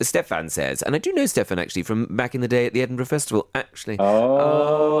 he's, as Stefan says, and I do know Stefan, actually, from back in the day at the Edinburgh Festival, actually.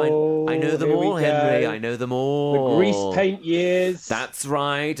 I know them all, Henry. I know them all. The grease paint years. That's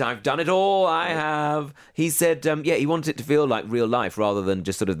right. I've done it all. I have. He said, he wanted it to feel like real life rather than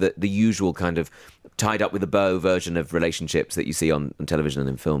just sort of the usual kind of tied up with a bow version of relationships that you see on television and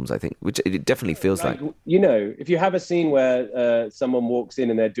in films, I think, which it definitely feels like. You know, if you have a scene where someone walks in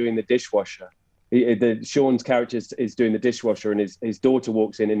and they're doing the dishwasher, Sean's character is doing the dishwasher and his daughter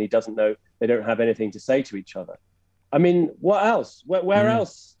walks in and he doesn't know, they don't have anything to say to each other. I mean, what else? Where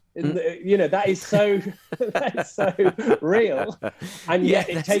else? That is so real. And yet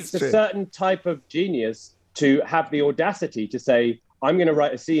it takes a certain type of genius to have the audacity to say, I'm going to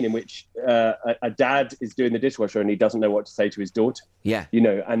write a scene in which a dad is doing the dishwasher and he doesn't know what to say to his daughter. Yeah. You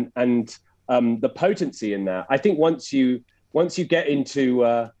know, and the potency in that. I think once you get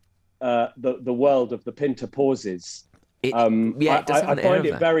into the world of the Pinter pauses, I find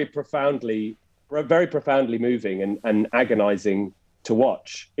it very profoundly moving and agonizing to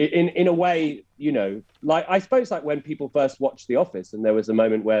watch. In a way, you know, like I suppose like when people first watched The Office and there was a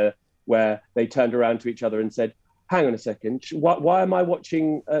moment where they turned around to each other and said, hang on a second, why am I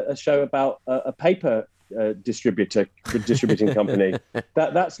watching a show about a paper distributing company?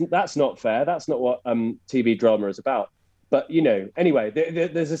 That's not fair. That's not what TV drama is about. But, you know, anyway,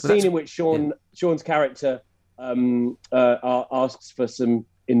 there's a scene in which Sean's character asks for some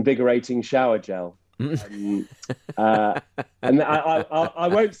invigorating shower gel. And I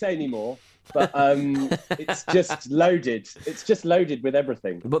won't say any more, but it's just loaded. It's just loaded with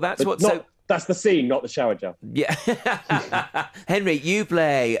everything. Well, that's that's the scene, not the shower gel. Yeah. Henry, you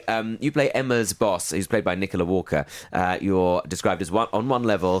play Emma's boss, who's played by Nicola Walker. You're described as on one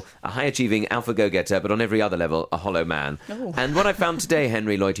level a high-achieving alpha go-getter, but on every other level a hollow man. Oh. And what I found today,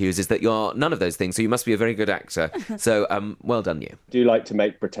 Henry Lloyd Hughes, is that you're none of those things, so you must be a very good actor. So well done you. Do you like to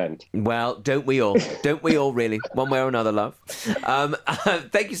make pretend? Well, don't we all? Don't we all, really? One way or another, love.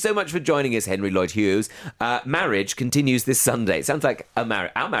 Thank you so much for joining us, Henry Lloyd Hughes. Marriage continues this Sunday. It sounds like our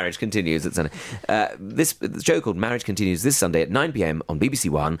marriage continues at Sunday. This show called Marriage Continues this Sunday at 9 p.m. on BBC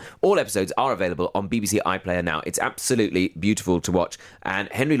One. All episodes are available on BBC iPlayer now. It's absolutely beautiful to watch. And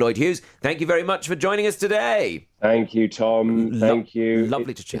Henry Lloyd Hughes, thank you very much for joining us today. Thank you, Tom. Thank you.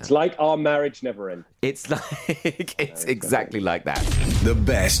 Lovely to chat. It's like our marriage never ended. It's exactly like that. The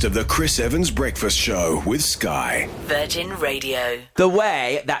best of the Chris Evans Breakfast Show with Sky. Virgin Radio. The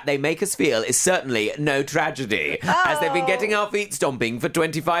way that they make us feel is certainly no tragedy, as they've been getting our feet stomping for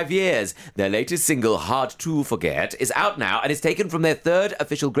 25 years. Their latest single, Hard to Forget, is out now and is taken from their third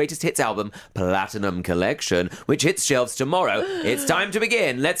official Greatest Hits album, Platinum Collection, which hits shelves tomorrow. It's time to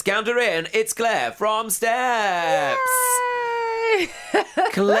begin. Let's count her in. It's Claire from Steps.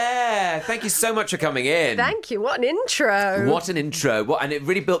 Claire, thank you so much for coming in. Thank you. What an intro. What an intro. And it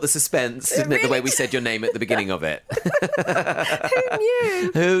really built the suspense, didn't it, the way we said your name at the beginning of it. Who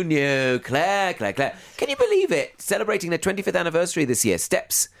knew? Who knew? Claire. Can you believe it? Celebrating their 25th anniversary this year.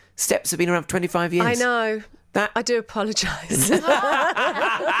 Steps have been around for 25 years. I know. I do apologise.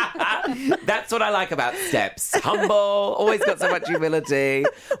 That's what I like about Steps. Humble, always got so much humility.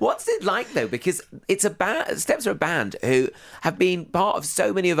 What's it like, though? Because Steps are a band who have been part of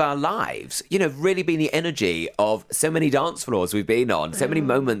so many of our lives. You know, really been the energy of so many dance floors we've been on, so many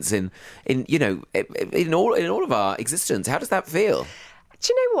moments in all of our existence. How does that feel?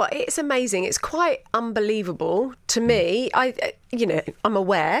 Do you know what? It's amazing. It's quite unbelievable to me. I'm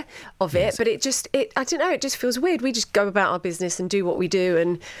aware of it, but I don't know, it just feels weird. We just go about our business and do what we do,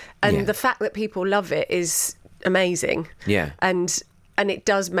 and the fact that people love it is amazing. Yeah. And it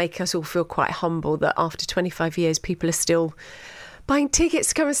does make us all feel quite humble that after 25 years, people are still buying tickets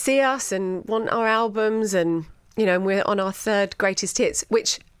to come and see us and want our albums, and we're on our third Greatest Hits,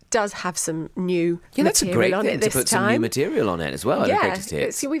 which does have some new material on it this time. That's a great thing to put some new material on it as well. Yeah, Greatest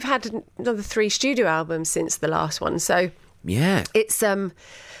Hits. So we've had another 3 studio albums since the last one. So yeah, it's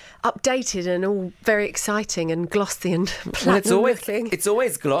updated and all very exciting and glossy and platinum looking. It's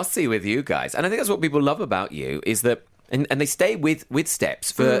always glossy with you guys, and I think that's what people love about you is that. And they stay with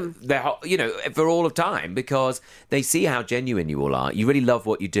Steps for for all of time because they see how genuine you all are. You really love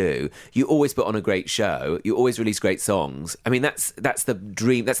what you do. You always put on a great show. You always release great songs. I mean, that's the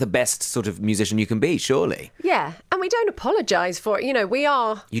dream. That's the best sort of musician you can be, surely. Yeah, and we don't apologise for it. We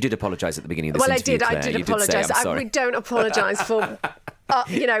are. You did apologise at the beginning of this interview, Claire. I did apologise. We don't apologise for.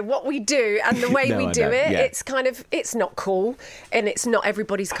 What we do and the way we do it. Yeah. It's not cool, and it's not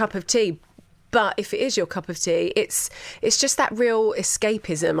everybody's cup of tea. But if it is your cup of tea, it's just that real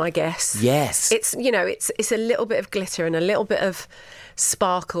escapism, I guess. Yes. It's it's a little bit of glitter and a little bit of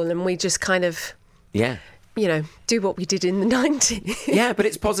sparkle, and we just kind of do what we did in the 90s. Yeah, but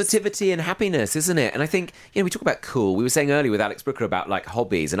it's positivity and happiness, isn't it? And I think, we talk about cool. We were saying earlier with Alex Brooker about, like,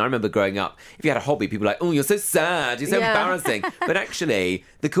 hobbies. And I remember growing up, if you had a hobby, people were like, oh, you're so sad. You're so embarrassing. But actually,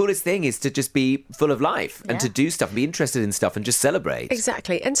 the coolest thing is to just be full of life and to do stuff and be interested in stuff and just celebrate.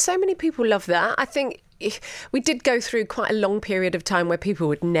 Exactly. And so many people love that. I think we did go through quite a long period of time where people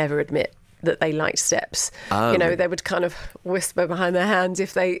would never admit that they liked Steps. They would kind of whisper behind their hands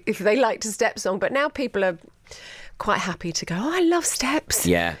if they liked a Steps song. But now people are quite happy to go, oh, I love Steps.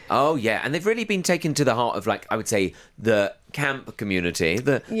 Yeah. Oh, yeah. And they've really been taken to the heart of, like, I would say, the camp community.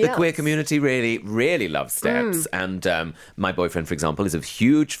 The queer community really, really loves Steps. And my boyfriend, for example, is a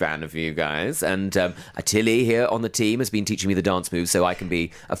huge fan of you guys. And Tilly here on the team has been teaching me the dance moves so I can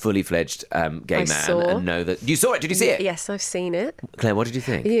be a fully fledged gay man and know that... You saw it? Did you see it? Yes, I've seen it. Claire, what did you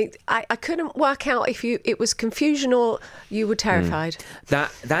think? I couldn't work out if it was confusion or you were terrified.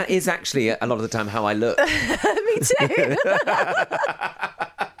 That is actually a lot of the time how I look. Me too.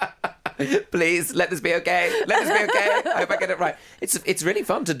 Please, let this be okay. Let this be okay. I hope I get it right. It's really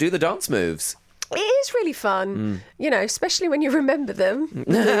fun to do the dance moves. It is really fun, especially when you remember them.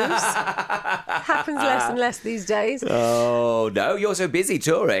 Moves. Happens less and less these days. Oh, no, you're so busy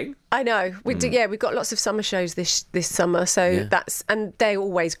touring. I know. We've got lots of summer shows this summer, so and they're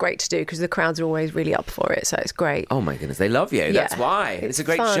always great to do because the crowds are always really up for it, so it's great. Oh my goodness, they love you. That's why. It's a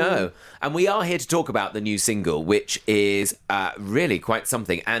great show. And we are here to talk about the new single, which is really quite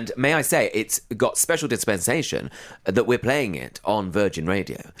something. And may I say, it's got special dispensation that we're playing it on Virgin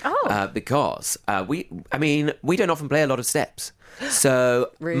Radio. Because we don't often play a lot of Steps.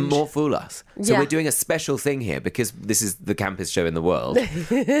 So more fool us. So we're doing a special thing here because this is the campest show in the world.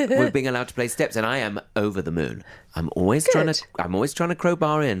 We're being allowed to play Steps, and I am over the moon. I'm always trying to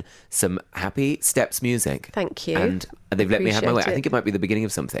crowbar in some happy Steps music. Thank you. And they've let me have my way. I think it might be the beginning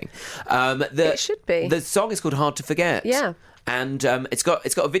of something. It should be. The song is called Hard to Forget. Yeah. And it's got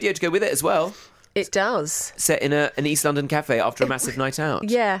a video to go with it as well. It does. Set in an East London cafe after a massive night out.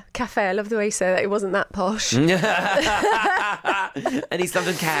 Yeah, cafe. I love the way you say that. It wasn't that posh. An East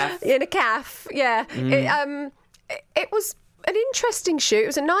London cafe. In a cafe, yeah. It was an interesting shoot. It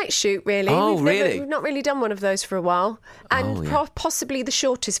was a night shoot, really. Oh, really? We've not really done one of those for a while. And possibly the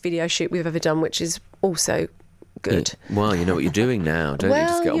shortest video shoot we've ever done, which is also good. Well, you know what you're doing now, don't you?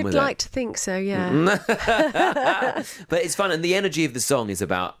 Just get on with it. You'd like to think so, yeah. But it's fun, and the energy of the song is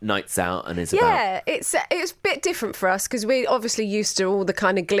about nights out, and it's about... it's a bit different for us because we're obviously used to all the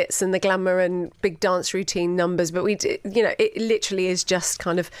kind of glitz and the glamour and big dance routine numbers, but it literally is just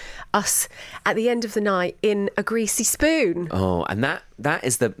kind of us at the end of the night in a greasy spoon. Oh, and that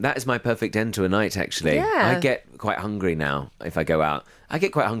is my perfect end to a night, actually. Yeah. I get quite hungry now if I go out. I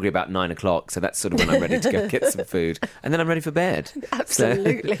get quite hungry about 9 o'clock, so that's sort of when I'm ready to go get some food. And then I'm ready for bed.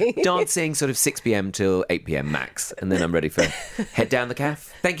 Absolutely. So, dancing sort of 6 p.m. till 8 p.m. max, and then I'm ready for head down the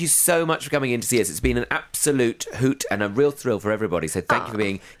cafe. Thank you so much for coming in to see us. It's been an absolute hoot and a real thrill for everybody, so thank you for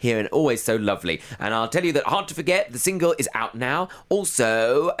being here, and always so lovely. And I'll tell you that Hard to Forget, the single, is out now.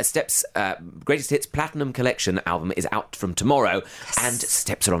 Also, Steps' Greatest Hits Platinum Collection album is out from tomorrow, and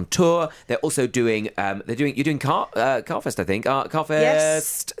Steps are on tour. They're also doing, you're doing Carfest, I think, Carfest.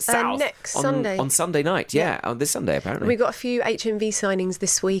 South next Sunday. On Sunday night, on this Sunday apparently. We've got a few HMV signings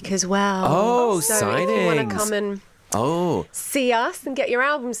this week as well. Oh, so signings. If you want to come and see us and get your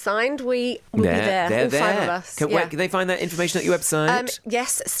album signed, we will be there. All 5 of us. Where can they find that information at your website?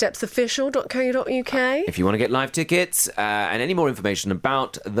 Yes, stepsofficial.co.uk. If you want to get live tickets and any more information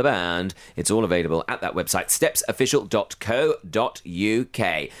about the band, it's all available at that website,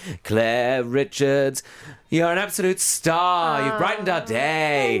 stepsofficial.co.uk. Claire Richards, you're an absolute star. You've brightened our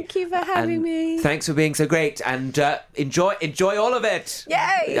day. Thank you for having me. Thanks for being so great. And enjoy all of it.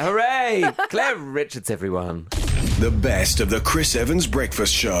 Yay! Hooray! Claire Richards, everyone. The best of the Chris Evans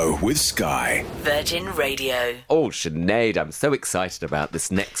Breakfast Show with Sky. Virgin Radio. Oh, Sinead, I'm so excited about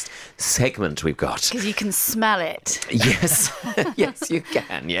this next segment we've got. Because you can smell it. Yes. Yes, you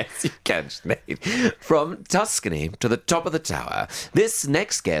can. Yes, you can, Sinead. From Tuscany to the top of the tower, this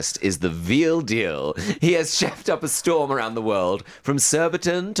next guest is the veal deal. He has chefed up a storm around the world, from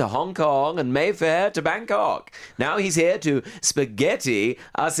Surbiton to Hong Kong and Mayfair to Bangkok. Now he's here to spaghetti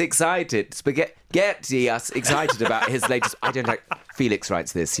us excited. Spaghetti us excited about his latest... I don't like... Felix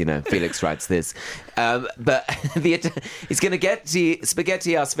writes this, Felix writes this. But he's going to get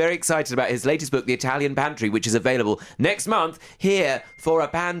spaghetti us very excited about his latest book, The Italian Pantry, which is available next month here for a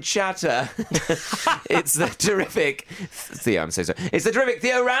pancetta. It's the terrific... Theo, I'm so sorry. It's the terrific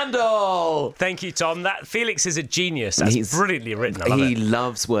Theo Randall. Thank you, Tom. Felix is a genius. That's brilliantly written. I love he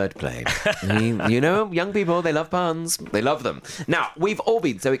loves wordplay. Young people, they love puns. They love them. Now, we've all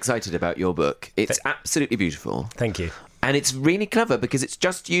been so excited about your book. It's absolutely beautiful. Thank you. And it's really clever because it's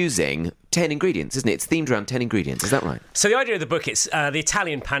just using 10 ingredients, isn't it? It's themed around 10 ingredients. Is that right? So the idea of the book, it's the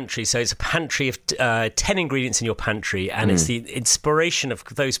Italian pantry. So it's a pantry of 10 ingredients in your pantry, and it's the inspiration of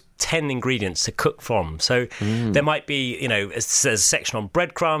those 10 ingredients to cook from. So there might be, there's a section on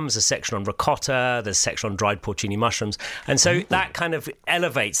breadcrumbs, a section on ricotta, there's a section on dried porcini mushrooms. And so that kind of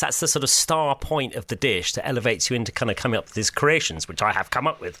elevates, that's the sort of star point of the dish that elevates you into kind of coming up with these creations, which I have come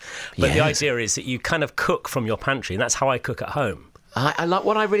up with. But the idea is that you kind of cook from your pantry, and that's how I cook at home. I like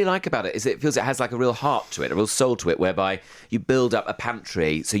what I really like about it is it feels it has like a real heart to it, a real soul to it, whereby you build up a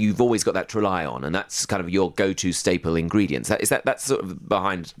pantry, so you've always got that to rely on, and that's kind of your go-to staple ingredients. That's sort of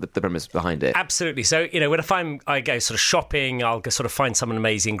behind the premise behind it. Absolutely. So when I go sort of shopping, I'll go sort of find some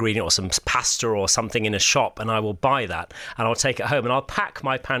amazing ingredient or some pasta or something in a shop, and I will buy that and I'll take it home and I'll pack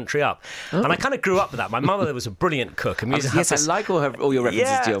my pantry up. And I kind of grew up with that. My mother was a brilliant cook. And yes, I like all your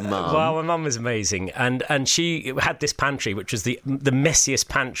references to your mum. Well, my mum was amazing, and she had this pantry which was the messiest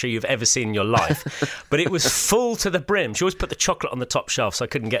pantry you've ever seen in your life, but it was full to the brim. She always put the chocolate on the top shelf, so I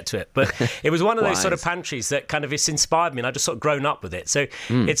couldn't get to it. But it was one of those sort of pantries that kind of it's inspired me, and I just sort of grown up with it. So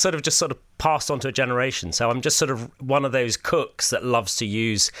it's sort of just sort of passed on to a generation. So I'm just sort of one of those cooks that loves to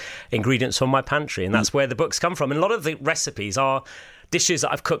use ingredients from my pantry, and that's where the books come from. And a lot of the recipes are dishes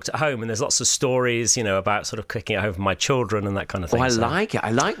that I've cooked at home, and there's lots of stories, about sort of cooking at home for my children and that kind of thing. I like it.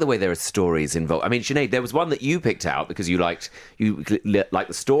 I like the way there are stories involved. I mean, Sinead, there was one that you picked out because you liked the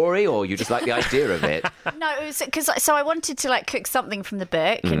story, or you just like the idea of it. No, it was because I wanted to like cook something from the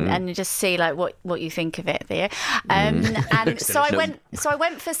book and just see like what you think of it there. And so I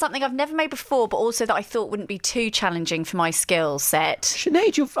went for something I've never made before, but also that I thought wouldn't be too challenging for my skill set.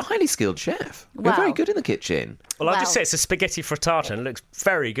 Sinead, you're a highly skilled chef. You're very good in the kitchen. Well, I'll just say it's a spaghetti frittata and it looks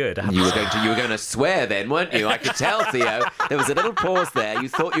very good. You were going to swear then, weren't you? I could tell, Theo. There was a little pause there. You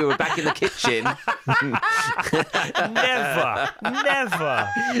thought you were back in the kitchen. Never.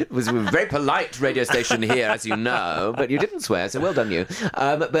 It was a very polite radio station here, as you know, but you didn't swear, so well done you.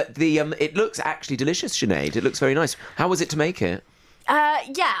 But it looks actually delicious, Sinead. It looks very nice. How was it to make it?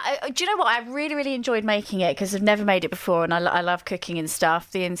 Do you know what? I really, really enjoyed making it because I've never made it before, and I love cooking and stuff.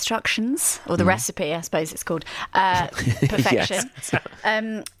 The instructions, or the recipe, I suppose it's called, perfection.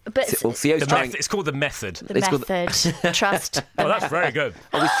 But Theo's trying. It's called the method. Trust. Oh, that's very good.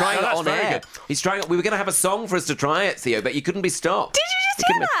 Oh, he's trying it on air. Good. He's trying. We were going to have a song for us to try it, Theo, but you couldn't be stopped. Did you just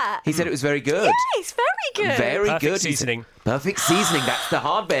hear that? He said it was very good. Yeah, it's very good. Very Perfect good. Seasoning. Perfect seasoning. That's the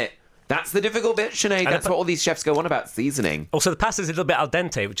hard bit. That's the difficult bit, Sinead. That's what all these chefs go on about, seasoning. Also, the pasta's a little bit al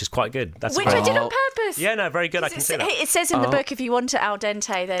dente, which is quite good. Which I did on purpose. Yeah, no, very good. I can see that. It says in the book if you want it al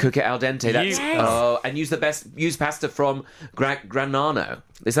dente, then cook it al dente. And use pasta from Gragnano.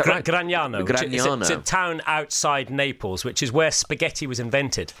 Is that right? Gragnano. It's a town outside Naples, which is where spaghetti was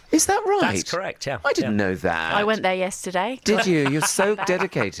invented. Is that right? That's correct, yeah. I didn't know that. I went there yesterday. Did you? You're so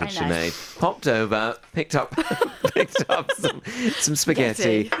dedicated, Sinead. Popped over, picked up some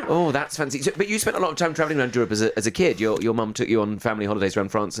spaghetti. Oh, that's fancy. But you spent a lot of time travelling around Europe as a kid. Your mum took you on family holidays around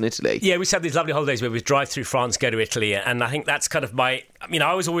France and Italy. Yeah, we had these lovely holidays where we'd drive through France, go to Italy, and I think that's kind of I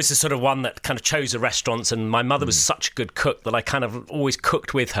was always the sort of one that kind of chose the restaurants, and my mother was such a good cook that I kind of always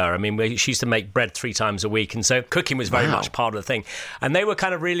cooked with her. I mean, she used to make bread 3 times a week, and so cooking was very much part of the thing. And they were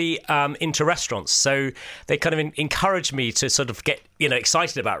kind of really into restaurants, so they kind of encouraged me to sort of get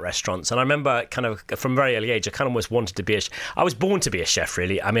excited about restaurants. And I remember kind of from a very early age, I kind of almost wanted to be I was born to be a chef,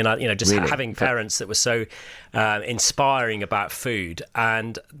 really. I mean, having parents that were so inspiring about food,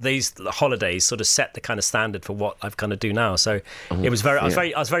 and these holidays sort of set the kind of standard for what I've kind of do now. So it was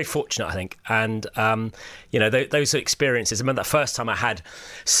I was very fortunate, I think. And those experiences. I remember that first time I had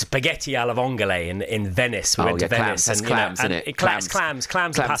spaghetti alla vongole in Venice. We went to Venice, clams,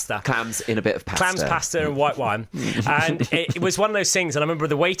 clams and pasta. Clams in a bit of pasta. Clams, pasta, and white wine. And it was one of those things. And I remember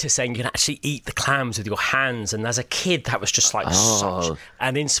the waiter saying you can actually eat the clams with your hands. And as a kid, that was just like such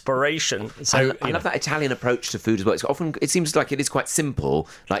an inspiration. So I love that Italian approach to food as well. It seems like it is quite simple,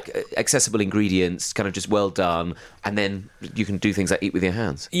 like accessible ingredients, kind of just well done, and then you can do things like eat with your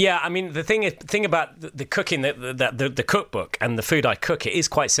hands. Yeah, I mean the thing about the cooking, the cookbook and the food I cook, it is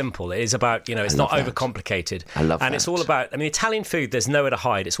quite simple. It is about it's not overcomplicated. I love that. And it's all about. I mean, Italian food, there's nowhere to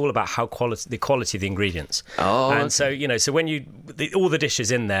hide. It's all about the quality of the ingredients. So when all the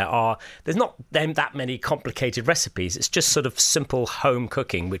dishes in there there's not that many complicated recipes. It's just sort of simple home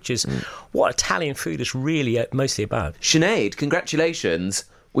cooking, which is what Italian food is really mostly about. Sinead, congratulations.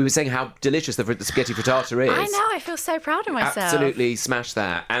 We were saying how delicious the spaghetti frittata is. I know, I feel so proud of myself. Absolutely smashed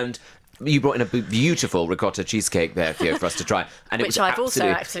that. And you brought in a beautiful ricotta cheesecake there, Theo, for us to try. And which I've also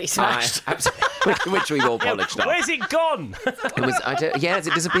actually smashed. Which we've all polished off. Where's it gone? It was, yes,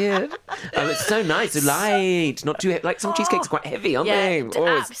 it disappeared. It's so nice, so light, not too heavy. Like some cheesecakes are quite heavy, aren't they?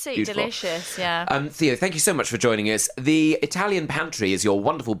 Absolutely delicious, yeah. Theo, thank you so much for joining us. The Italian Pantry is your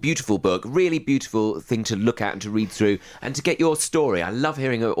wonderful, beautiful book. Really beautiful thing to look at and to read through and to get your story. I love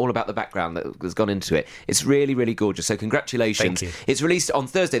hearing all about the background that has gone into it. It's really, really gorgeous. So congratulations. Thank you. It's released on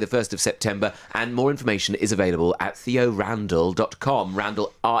Thursday, the 1st of September, and more information is available at theorandall.com.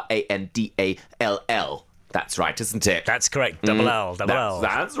 Randall, Randall. That's right, isn't it? That's correct. Double L.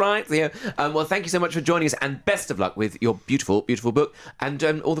 That's right. Yeah. Well, thank you so much for joining us, and best of luck with your beautiful, beautiful book and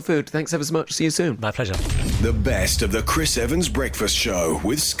all the food. Thanks ever so much. See you soon. My pleasure. The best of the Chris Evans Breakfast Show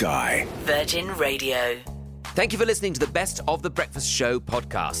with Sky. Virgin Radio. Thank you for listening to the Best of the Breakfast Show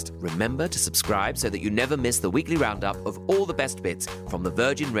podcast. Remember to subscribe so that you never miss the weekly roundup of all the best bits from the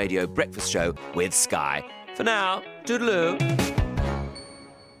Virgin Radio Breakfast Show with Sky. For now, toodaloo.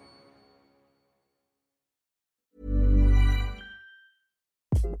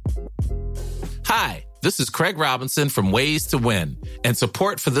 Hi, this is Craig Robinson from Ways to Win, and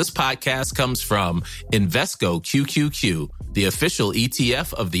support for this podcast comes from Invesco QQQ, the official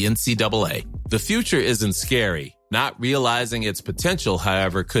ETF of the NCAA. The future isn't scary. Not realizing its potential,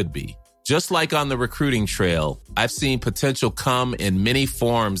 however, could be. Just like on the recruiting trail, I've seen potential come in many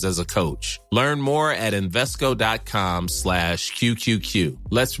forms as a coach. Learn more at Invesco.com/QQQ.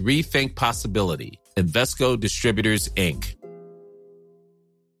 Let's rethink possibility. Invesco Distributors, Inc.